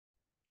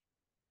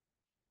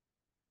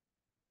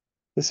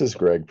This is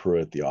Greg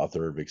Pruett, the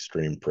author of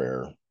Extreme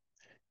Prayer.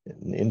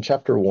 In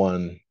chapter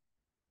one,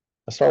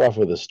 I start off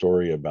with a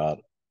story about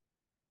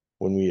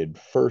when we had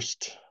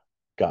first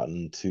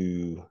gotten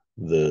to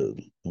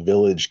the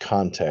village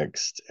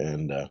context,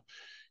 and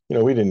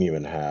we didn't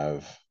even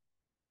have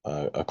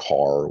a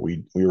car.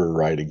 We were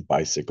riding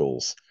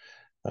bicycles.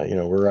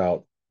 We're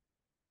out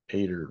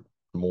 8 or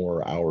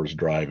more hours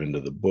drive into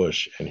the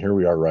bush, and here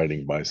we are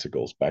riding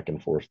bicycles back and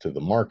forth to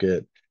the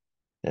market,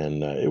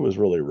 and it was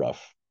really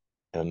rough.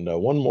 And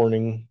one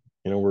morning,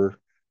 we're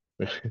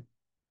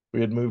we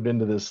had moved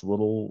into this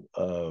little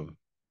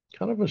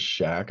kind of a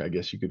shack, I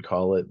guess you could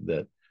call it,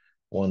 that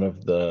one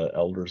of the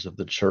elders of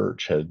the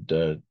church had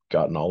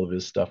gotten all of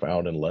his stuff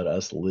out and let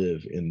us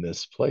live in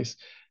this place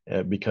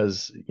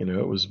because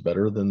it was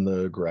better than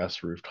the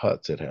grass roofed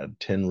huts. It had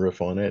tin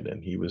roof on it,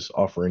 and he was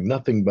offering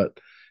nothing but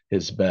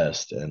his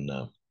best. And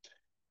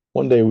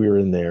one day we were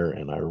in there,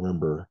 and I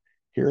remember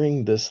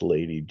hearing this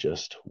lady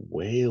just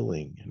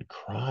wailing and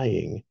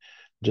crying,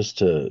 just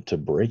to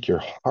break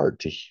your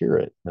heart to hear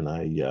it. And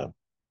I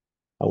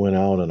went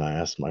out and I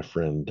asked my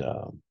friend,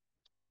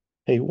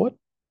 "Hey,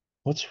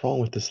 what's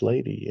wrong with this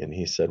lady?" And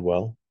he said,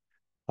 "Well,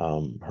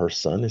 her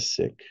son is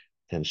sick,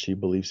 and she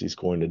believes he's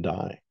going to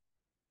die."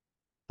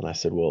 And I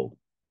said, "Well,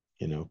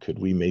 could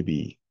we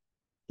maybe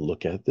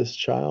look at this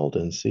child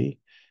and see?"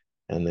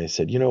 And they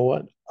said, "You know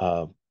what?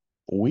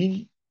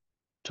 We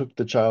took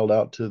the child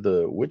out to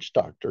the witch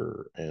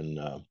doctor and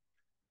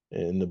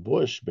in the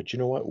bush, but you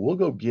know what? We'll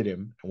go get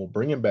him and we'll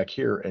bring him back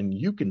here, and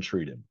you can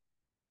treat him."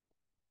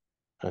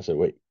 I said,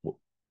 "Wait,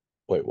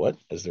 what?"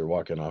 As they're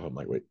walking off, I'm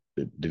like, "Wait,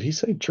 did he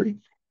say treat?"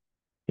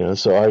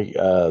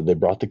 So they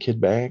brought the kid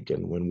back,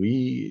 and when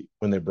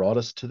they brought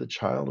us to the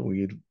child,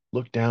 we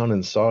looked down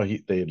and saw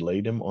they had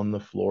laid him on the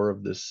floor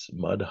of this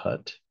mud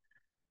hut,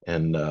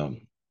 and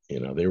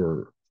they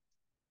were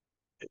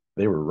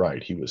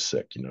right. He was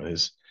sick.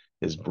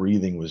 His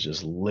breathing was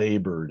just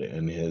labored,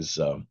 and his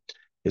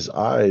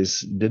eyes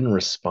didn't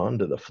respond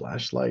to the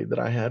flashlight that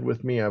I had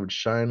with me. I would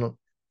shine a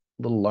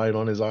little light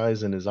on his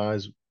eyes, and his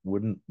eyes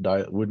wouldn't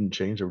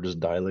change. They were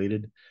just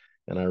dilated.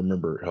 And I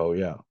remember, oh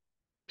yeah,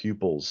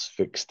 pupils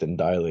fixed and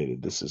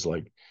dilated. This is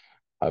like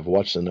I've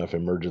watched enough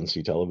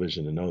emergency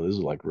television to know this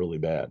is like really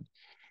bad.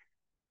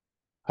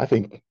 I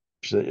think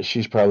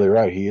she's probably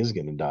right. He is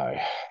going to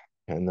die.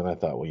 And then I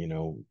thought,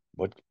 well,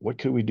 what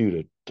could we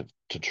do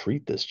to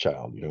treat this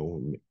child?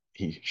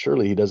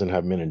 He doesn't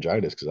have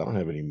meningitis because I don't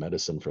have any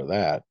medicine for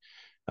that.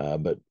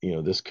 But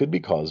this could be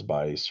caused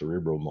by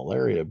cerebral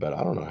malaria. But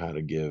I don't know how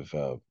to give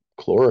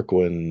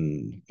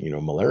chloroquine,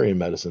 malaria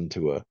medicine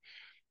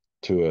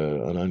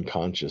an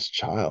unconscious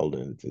child,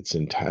 and it's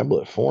in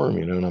tablet form,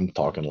 and I'm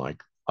talking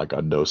like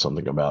I know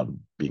something about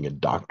being a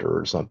doctor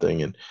or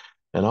something.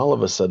 And all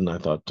of a sudden I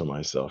thought to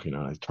myself,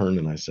 I turned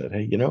and I said,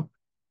 "Hey,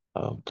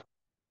 um,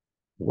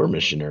 we're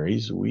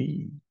missionaries.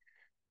 We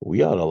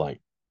ought to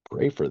like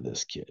pray for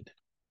this kid."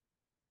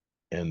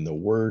 And the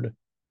word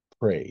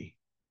pray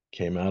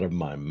came out of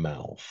my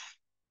mouth.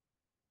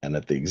 And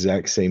at the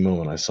exact same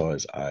moment, I saw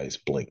his eyes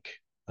blink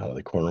out of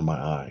the corner of my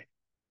eye.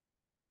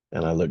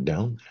 And I looked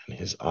down, and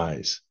his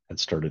eyes had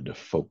started to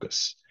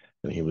focus,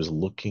 and he was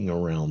looking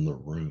around the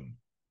room.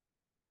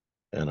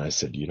 And I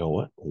said, "You know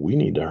what? We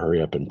need to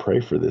hurry up and pray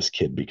for this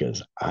kid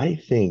because I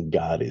think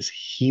God is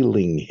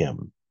healing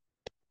him."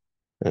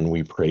 And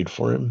we prayed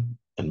for him.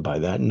 And by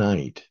that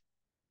night,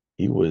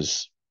 he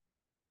was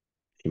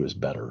he was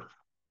better.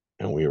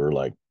 And we were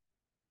like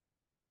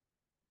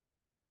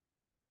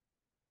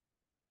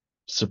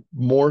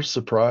more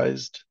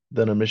surprised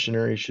than a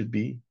missionary should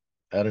be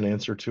at an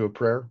answer to a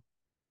prayer,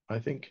 I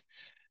think.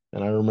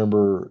 And I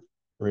remember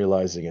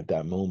realizing at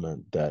that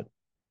moment that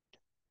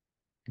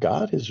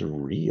God is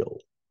real,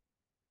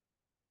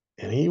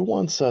 and he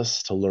wants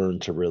us to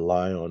learn to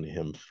rely on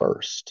him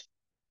first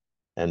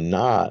and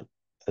not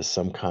as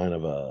some kind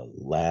of a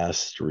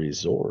last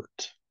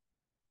resort.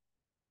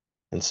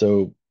 And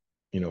so,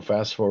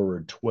 fast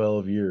forward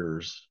 12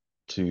 years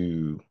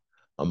to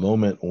a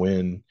moment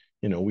when,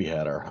 we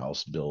had our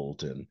house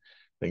built and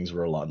things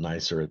were a lot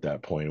nicer at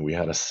that point. We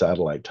had a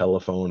satellite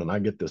telephone, and I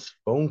get this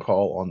phone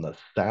call on the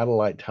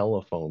satellite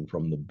telephone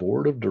from the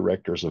board of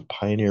directors of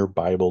Pioneer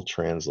Bible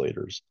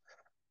Translators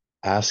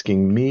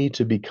asking me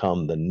to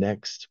become the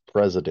next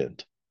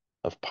president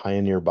of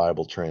Pioneer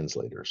Bible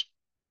Translators.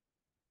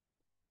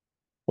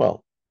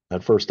 Well,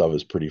 at first I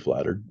was pretty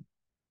flattered. I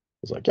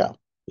was like, yeah,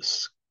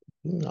 this,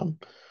 I'm,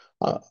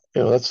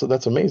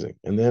 that's amazing.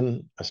 And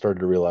then I started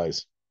to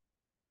realize,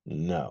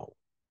 no,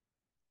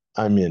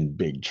 I'm in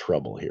big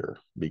trouble here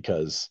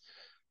because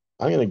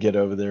I'm going to get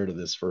over there to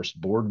this first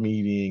board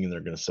meeting, and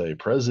they're going to say,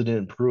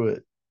 "President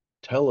Pruitt,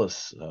 tell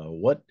us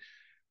what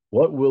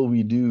will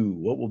we do?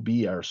 What will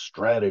be our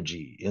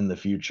strategy in the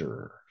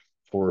future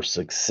for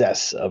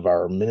success of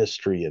our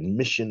ministry and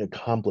mission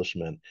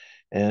accomplishment?"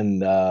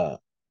 And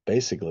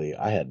basically,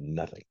 I had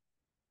nothing.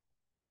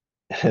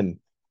 And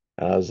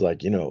I was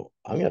like, I'm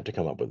gonna have to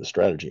come up with a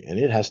strategy, and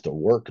it has to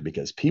work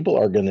because people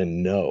are gonna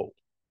know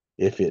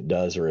if it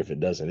does or if it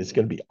doesn't. It's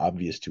gonna be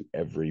obvious to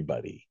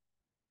everybody.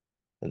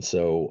 And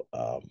so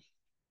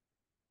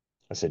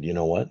I said, you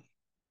know what?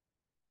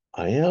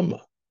 I am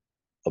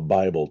a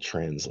Bible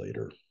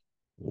translator.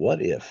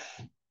 What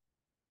if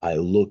I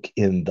look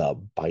in the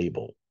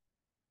Bible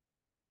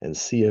and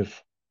see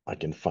if I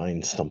can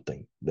find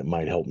something that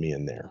might help me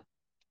in there?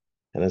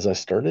 And as I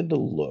started to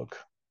look,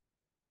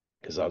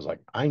 because I was like,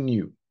 I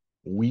knew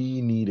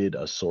we needed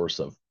a source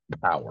of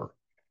power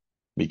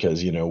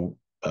because,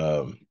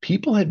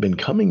 people had been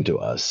coming to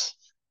us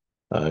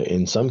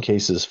in some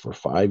cases for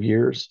 5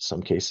 years,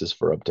 some cases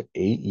for up to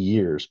 8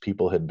 years.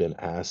 People had been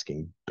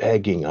asking,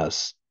 begging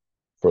us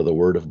for the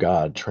word of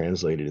God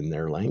translated in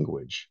their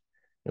language.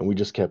 And we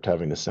just kept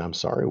having to say, I'm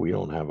sorry, we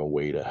don't have a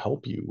way to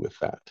help you with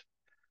that.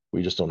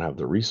 We just don't have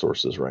the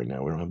resources right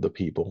now. We don't have the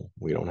people.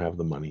 We don't have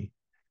the money.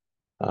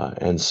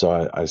 And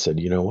so I said,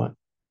 you know what?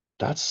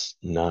 That's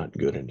not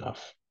good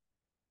enough.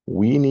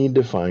 We need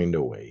to find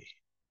a way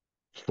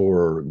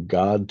for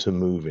God to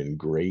move in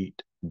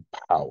great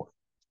power.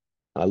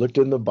 I looked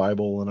in the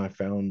Bible and I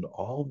found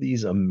all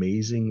these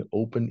amazing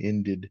open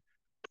ended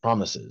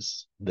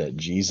promises that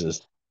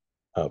Jesus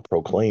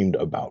proclaimed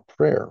about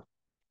prayer.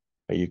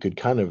 You could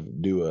kind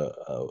of do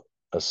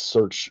a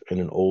search in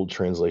an old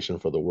translation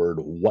for the word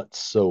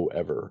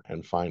whatsoever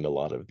and find a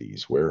lot of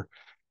these where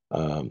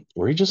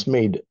he just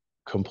made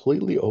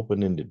completely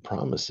open ended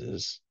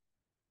promises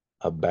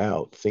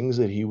about things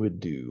that he would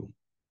do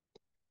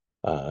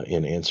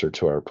in answer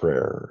to our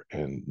prayer.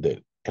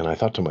 And I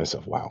thought to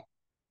myself, wow,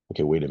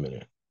 okay, wait a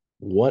minute.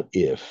 What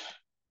if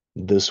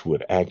this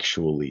would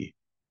actually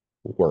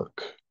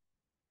work?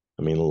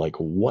 I mean, like,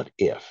 what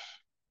if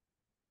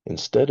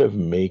instead of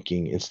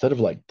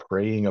like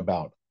praying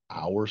about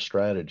our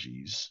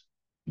strategies,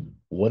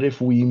 what if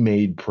we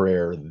made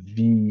prayer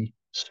the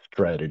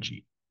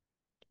strategy?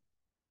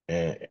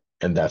 And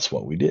that's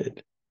what we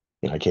did.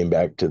 And I came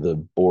back to the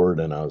board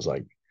and I was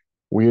like,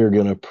 we are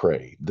going to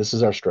pray. This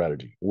is our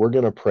strategy. We're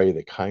going to pray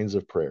the kinds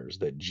of prayers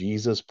that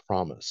Jesus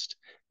promised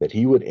that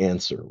he would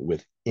answer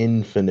with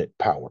infinite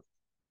power.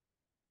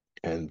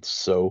 And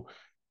so,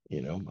 I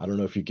don't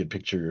know if you could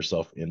picture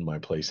yourself in my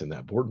place in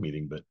that board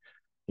meeting, but,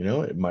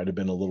 it might have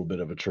been a little bit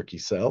of a tricky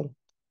sell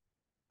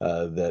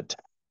that,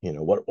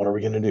 what are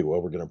we going to do?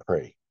 Well, we're going to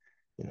pray.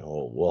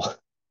 Well,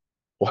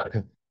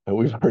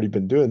 we've already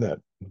been doing that,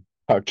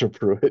 Dr.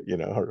 Pruett,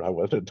 or I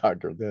wasn't a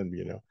doctor then,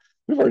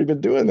 we've already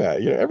been doing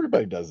that.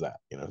 Everybody does that.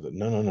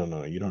 No, no, no,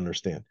 no, you don't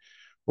understand.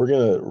 We're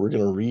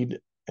gonna read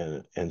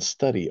and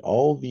study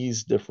all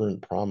these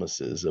different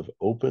promises of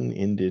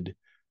open-ended,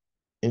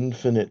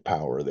 infinite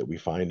power that we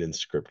find in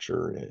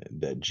Scripture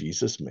that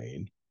Jesus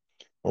made.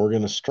 And we're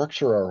going to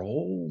structure our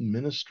whole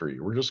ministry.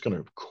 We're just going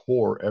to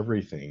core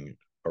everything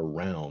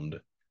around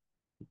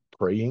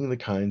praying the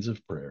kinds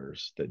of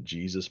prayers that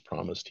Jesus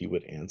promised he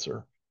would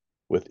answer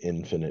with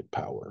infinite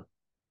power.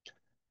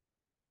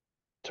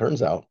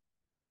 Turns out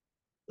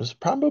it was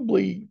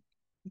probably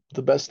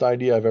the best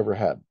idea I've ever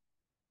had.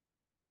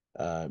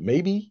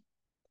 Maybe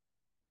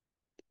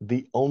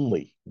the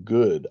only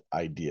good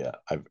idea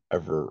I've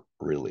ever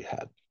really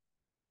had.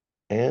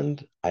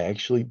 And I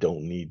actually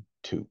don't need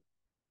two.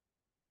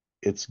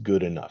 It's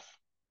good enough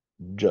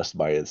just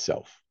by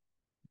itself.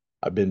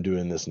 I've been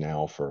doing this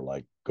now for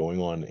like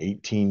going on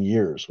 18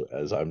 years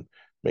as I'm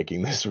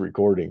making this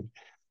recording.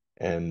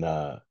 And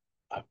I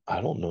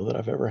don't know that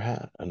I've ever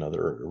had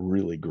another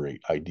really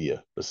great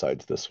idea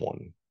besides this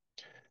one.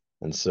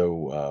 And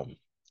so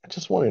I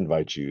just want to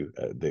invite you.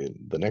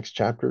 The next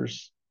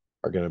chapters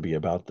are going to be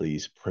about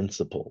these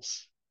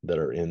principles that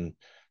are in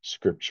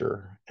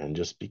Scripture, and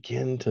just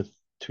begin to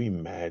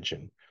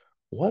imagine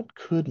what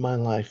could my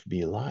life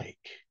be like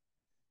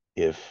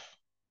if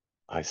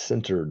I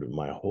centered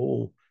my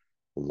whole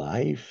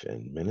life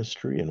and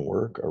ministry and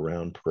work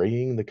around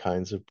praying the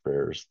kinds of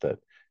prayers that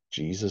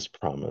Jesus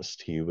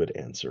promised he would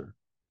answer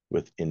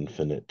with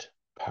infinite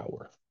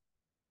power.